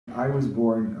I was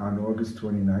born on August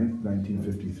 29th,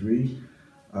 1953,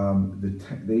 the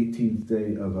 18th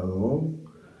day of Elul,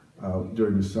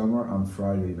 during the summer on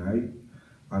Friday night.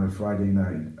 On a Friday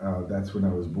night, that's when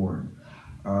I was born.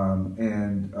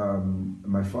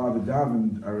 My father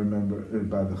davened, I remember,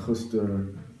 by the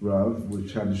Chuster Rav,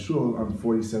 which had a shul on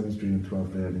 47th Street and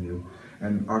 12th Avenue.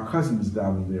 And our cousins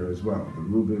davened there as well, the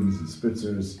Rubens, the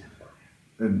Spitzers,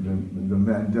 and the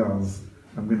Mandels.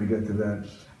 I'm going to get to that.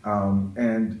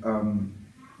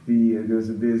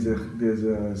 There's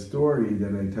a story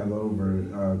that I tell over,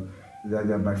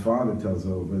 that my father tells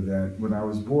over, that when I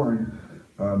was born,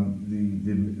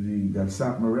 that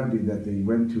Satmar Rebbe that they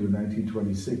went to in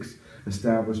 1926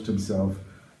 established himself,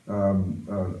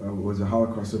 was a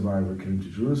Holocaust survivor, came to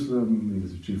Jerusalem, he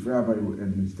was a chief rabbi,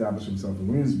 and established himself in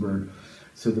Williamsburg.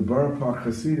 So the Borough Park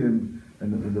Hasidim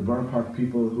and the Borough Park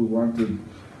people who wanted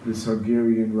this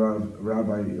Hungarian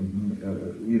rabbi,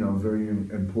 very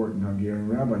important Hungarian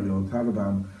rabbi, Yoel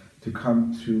Taliban, to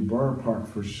come to Borough Park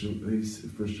for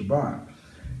Shabbat.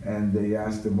 And they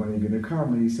asked him, when are you going to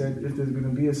come? And he said, if there's going to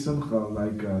be a simcha,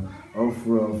 like a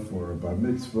ofruf or a bar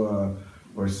mitzvah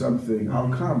or something, I'll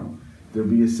come. There'll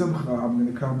be a simcha, I'm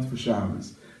going to come for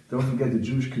Shabbos. Don't forget, the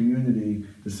Jewish community,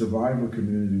 the survivor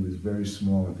community, was very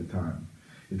small at the time.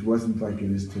 It wasn't like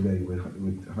it is today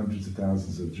with hundreds of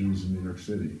thousands of Jews in New York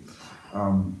City.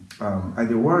 And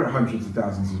there were hundreds of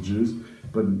thousands of Jews,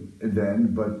 but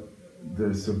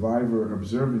the survivor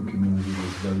observing community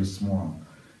was very small.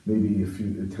 Maybe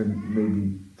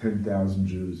 10,000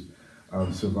 Jews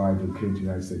survived who came to the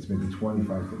United States, maybe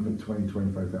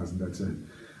 25,000, that's it.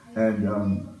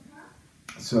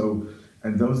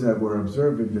 And those that were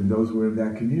observant and those who were in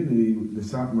that community, the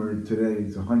Satmar today,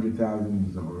 it's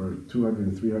 100,000 or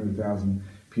 200 to 300,000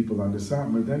 people on the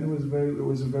Satmar. Then it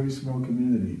was a very small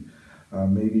community,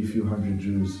 maybe a few hundred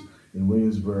Jews in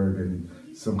Williamsburg and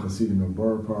some Hasidim in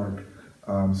Borough Park.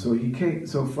 So he came,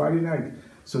 so Friday night,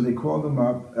 so they called him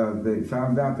up, they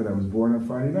found out that I was born on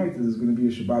Friday night, that there's going to be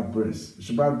a Shabbat Bris.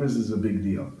 Shabbat Bris is a big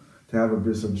deal, to have a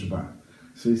Bris on Shabbat.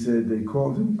 So he said, they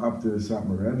called him up to the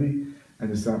Satmar Rebbe, and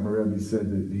the Satmar Rebbe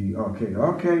said that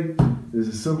okay, there's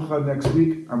a Simcha next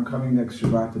week, I'm coming next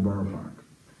Shabbat to Borough Park.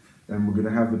 And we're going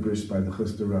to have the Bris by the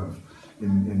Chuster Rav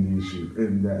in the issue,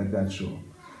 at that shul.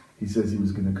 He says he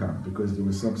was going to come, because there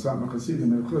was some Satmar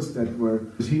Hasidim in Chus that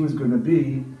he was going to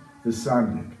be the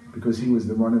Sandik, because he was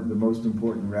one of the most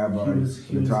important rabbis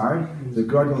at the time, the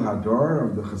Gadol Hador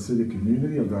of the Hasidic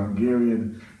community, of the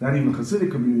Hungarian, not even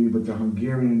Hasidic community, but the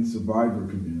Hungarian survivor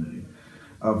community,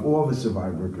 of all the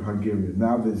survivor Hungarian.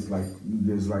 Now there's like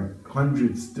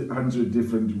hundreds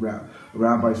different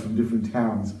rabbis from different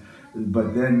towns,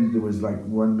 but then there was like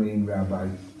one main rabbi,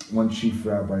 one chief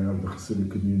rabbi of the Hasidic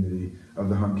community, of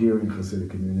the Hungarian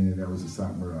Hasidic community, and that was the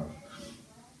Satmar Rav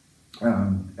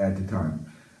at the time.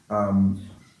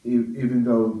 Even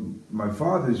though my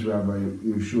father's rabbi,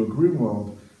 Yeshua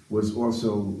Greenwald, was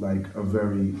also like a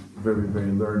very, very,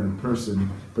 very learned person,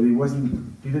 but he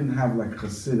didn't have like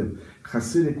Hasidim.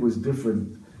 Hasidic was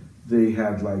different. They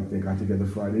got together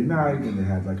Friday night, and they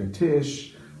had like a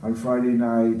tish on Friday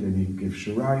night, and he gave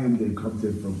shirayim, they come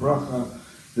to for bracha.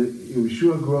 The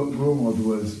Yeshua Greenwald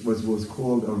was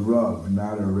called a Rav,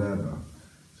 not a Rebbe.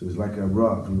 So it was like a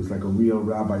Rav, he was like a real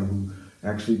rabbi who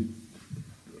actually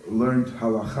learned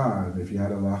halacha, and if you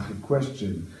had a halachic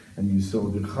question, and you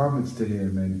sold your chametz to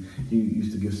him, and he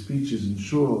used to give speeches in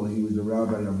shul, he was the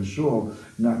rabbi of a shul,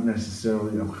 not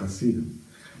necessarily of Hasidim.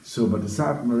 So, but the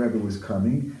Satmar Rebbe was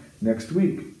coming next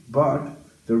week, but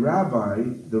the rabbi,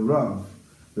 the Rav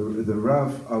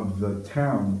of the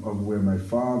town of where my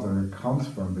father comes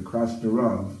from, the Krasner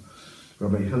Rav,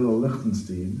 Rabbi Hillel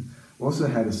Lichtenstein, also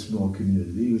had a small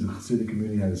community. He was a Hasidic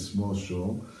community, had a small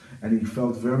shul, and he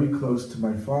felt very close to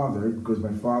my father because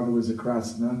my father was a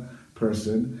Krasna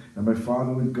person, and my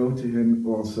father would go to him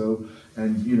also,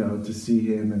 and to see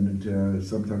him, and to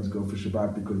sometimes go for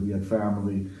Shabbat because we had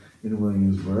family in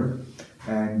Williamsburg,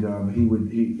 and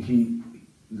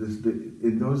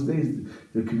in those days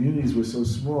the communities were so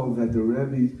small that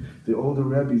the older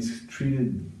Rebbes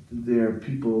treated their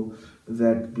people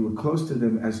that were close to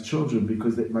them as children,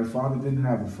 because my father didn't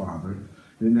have a father,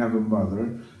 he didn't have a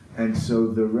mother, and so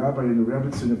the rabbi and the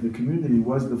Rebbitzin of the community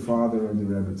was the father and the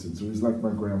Rebbitzin, so he's like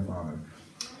my grandfather.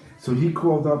 So he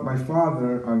called up my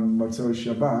father on Matzah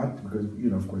Shabbat, because,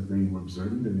 of course they were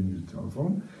observant, they didn't use a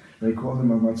telephone. They called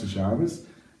him on Matzah Shabbos,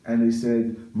 and they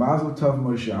said, Mazel Tov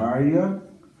Moshe Arya,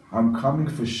 I'm coming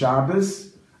for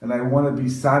Shabbos, and I want to be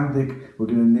Sandik. We're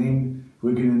going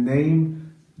to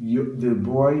name the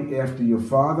boy after your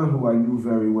father, who I knew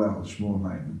very well, Shmuel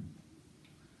Leiden.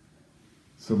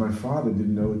 So my father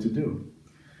didn't know what to do.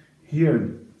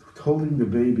 Here, holding the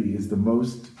baby is the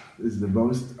most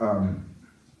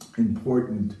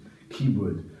important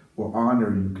kibud or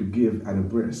honor you could give at a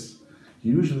bris.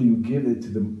 Usually you give it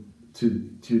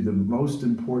to the most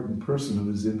important person who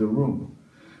is in the room.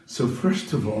 So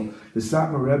first of all, the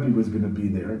Satmar Rebbe was going to be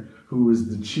there, who was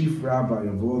the chief rabbi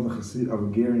of all the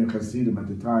Hungarian Hasidim at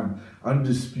the time,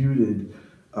 undisputed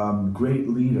great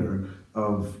leader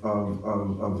of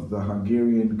the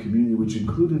Hungarian community, which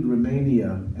included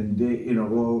Romania and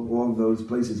all those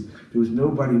places. There was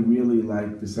nobody really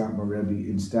like the Satmar Rebbe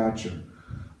in stature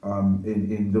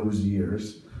in those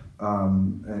years.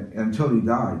 Until he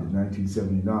died in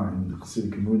 1979 in the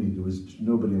Hasidic community, there was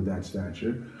nobody of that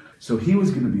stature. So he was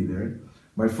going to be there.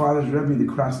 My father's Rebbe, the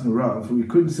Krasner Rav, who he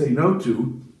couldn't say no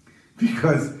to,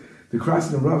 because the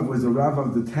Krasner Rav was the Rav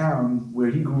of the town where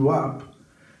he grew up,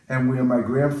 and where my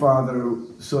grandfather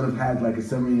sort of had like a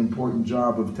semi-important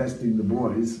job of testing the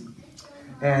boys.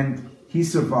 And he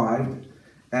survived,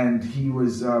 and he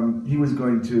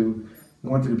wanted to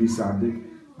be Sandik.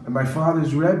 And my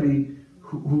father's Rebbe,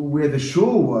 where the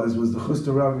shul was the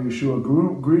Chuster Rav Yeshua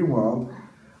Greenwald,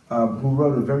 who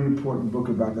wrote a very important book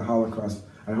about the Holocaust.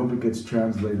 I hope it gets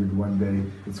translated one day.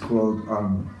 It's called, I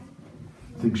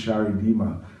think, Shari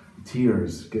Dima,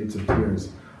 Tears, Gates of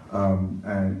Tears.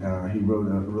 And he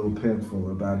wrote a little pamphlet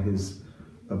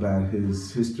about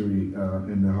his history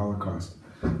in the Holocaust.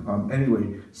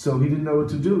 Anyway, so he didn't know what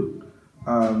to do.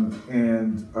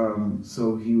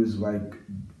 So he was like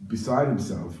beside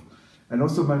himself. And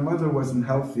also my mother wasn't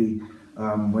healthy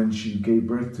when she gave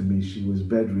birth to me. She was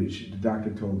bedridden. The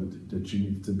doctor told her that she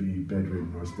needs to be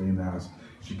bedridden or stay in the house.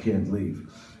 She can't leave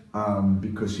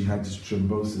because she had this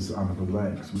thrombosis on her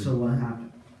legs. So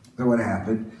what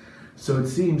happened? So it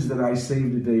seems that I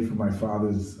saved the day for my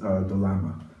father's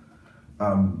dilemma.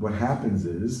 What happens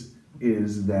is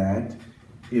that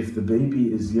if the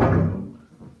baby is yellow,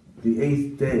 the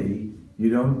 8th day, you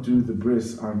don't do the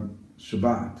bris on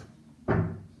Shabbat.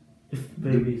 If the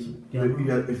baby's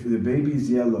yellow? If the baby's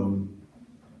yellow,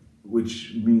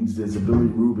 which means there's a Billy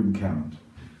Rubin count,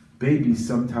 babies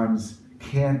sometimes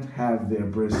can't have their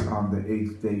bris on the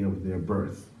 8th day of their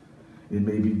birth. It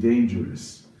may be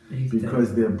dangerous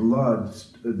because their blood,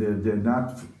 they're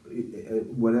not,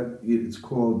 whatever it's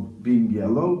called, being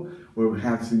yellow or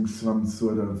having some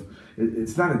sort of,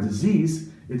 it's not a disease,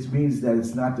 it means that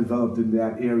it's not developed in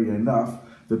that area enough.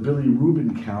 The Billy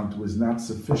Rubin count was not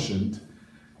sufficient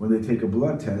when they take a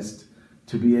blood test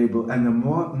to be able, and the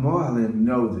Mohalim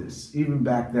know this, even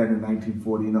back then in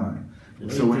 1949.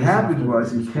 So what happened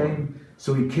was he came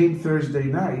Thursday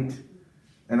night,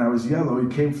 and I was yellow. He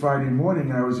came Friday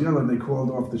morning, and I was yellow, and they called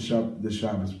off the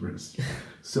Shabbos bris.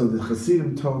 So the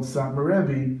Hasidim told Satmar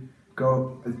Rebbe,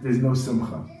 go, there's no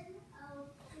simcha.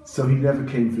 So he never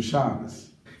came for Shabbos.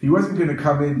 He wasn't going to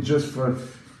come in just for,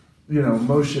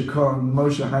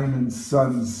 Moshe Hyman's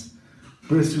son's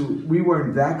bris. We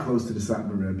weren't that close to the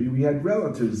Satmar Rebbe. We had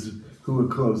relatives who were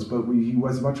close, but he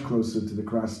was much closer to the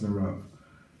Krasner Rav,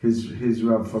 his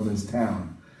Rav from his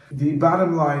town. The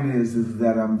bottom line is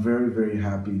that I'm very, very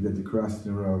happy that the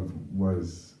Krasner Rav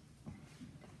was.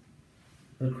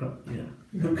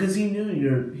 Because he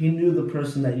knew the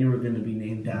person that you were going to be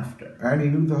named after, and he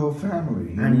knew the whole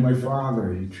family. He knew my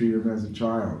father. He treated him as a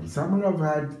child. Satmar Rav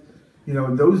had,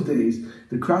 in those days,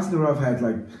 the Krasner Rav had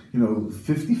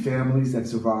 50 families that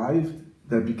survived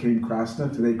that became Krasner.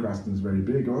 Today, Krasner is very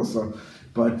big also,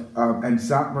 but and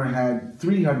Satmar had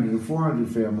 300 or 400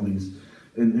 families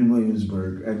in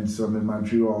Williamsburg, and some in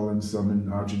Montreal, and some in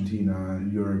Argentina,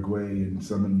 and Uruguay, and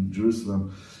some in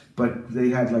Jerusalem. But they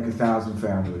had 1,000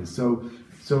 families. So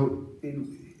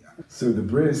the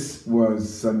bris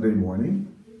was Sunday morning,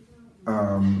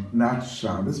 not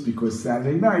Shabbos, because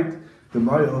Saturday night, the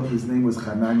Moil, his name was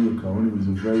Hanania Cohen. He was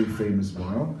a very famous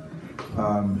Moil.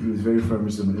 He was very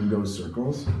famous in those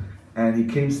circles. And he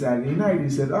came Saturday night, he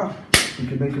said, we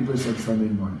can make a bris on Sunday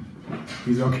morning.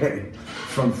 He's okay.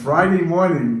 From Friday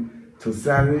morning till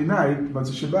Saturday night,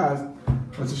 Motzei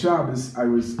Shabbos,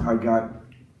 I got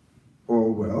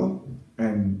all well,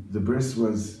 and the bris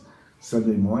was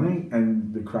Sunday morning,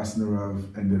 and the Krasner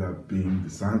Rav ended up being the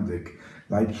Sandik,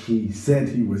 like he said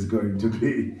he was going to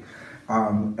be.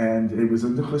 And it was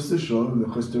in the Chuster Shul, and the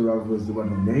Chuster Rav was the one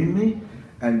who named me,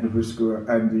 and the Krasner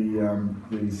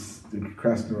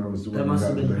Rav was the one who got me. That must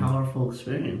have been a powerful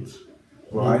experience.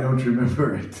 Well, I don't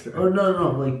remember it. Oh,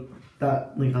 no,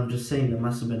 I'm just saying that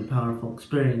must have been a powerful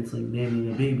experience,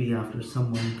 naming a baby after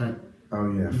someone that... Oh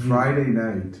yeah, Friday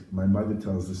night, my mother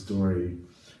tells the story,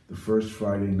 the first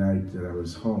Friday night that I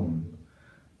was home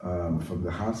from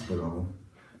the hospital,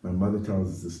 my mother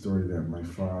tells us the story that my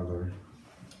father,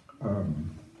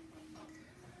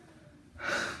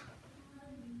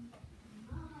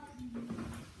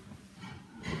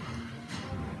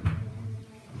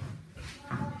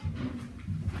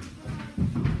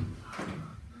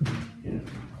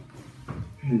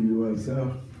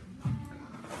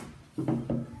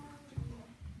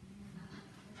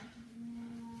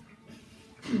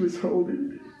 was holding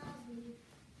me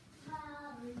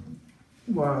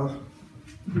while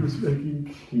he was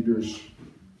making kiddush,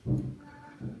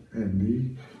 and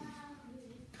he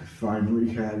finally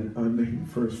had a name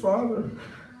for his father,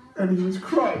 and he was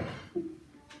crying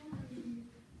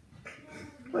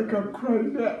like I'm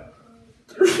crying now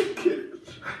during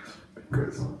kiddush,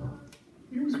 because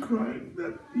he was crying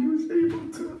that he was able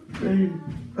to name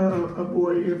a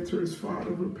boy after his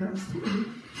father who passed away.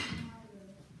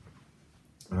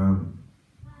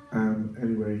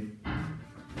 Anyway.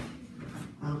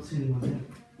 I don't see anyone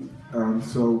there.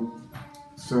 So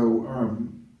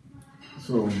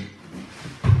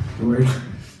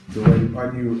the way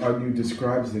Anu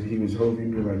describes it, he was holding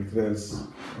me like this.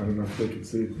 I don't know if they can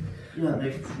see it. Yeah,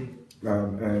 they can see.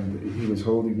 And he was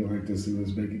holding me like this. He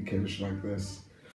was making kiddush like this.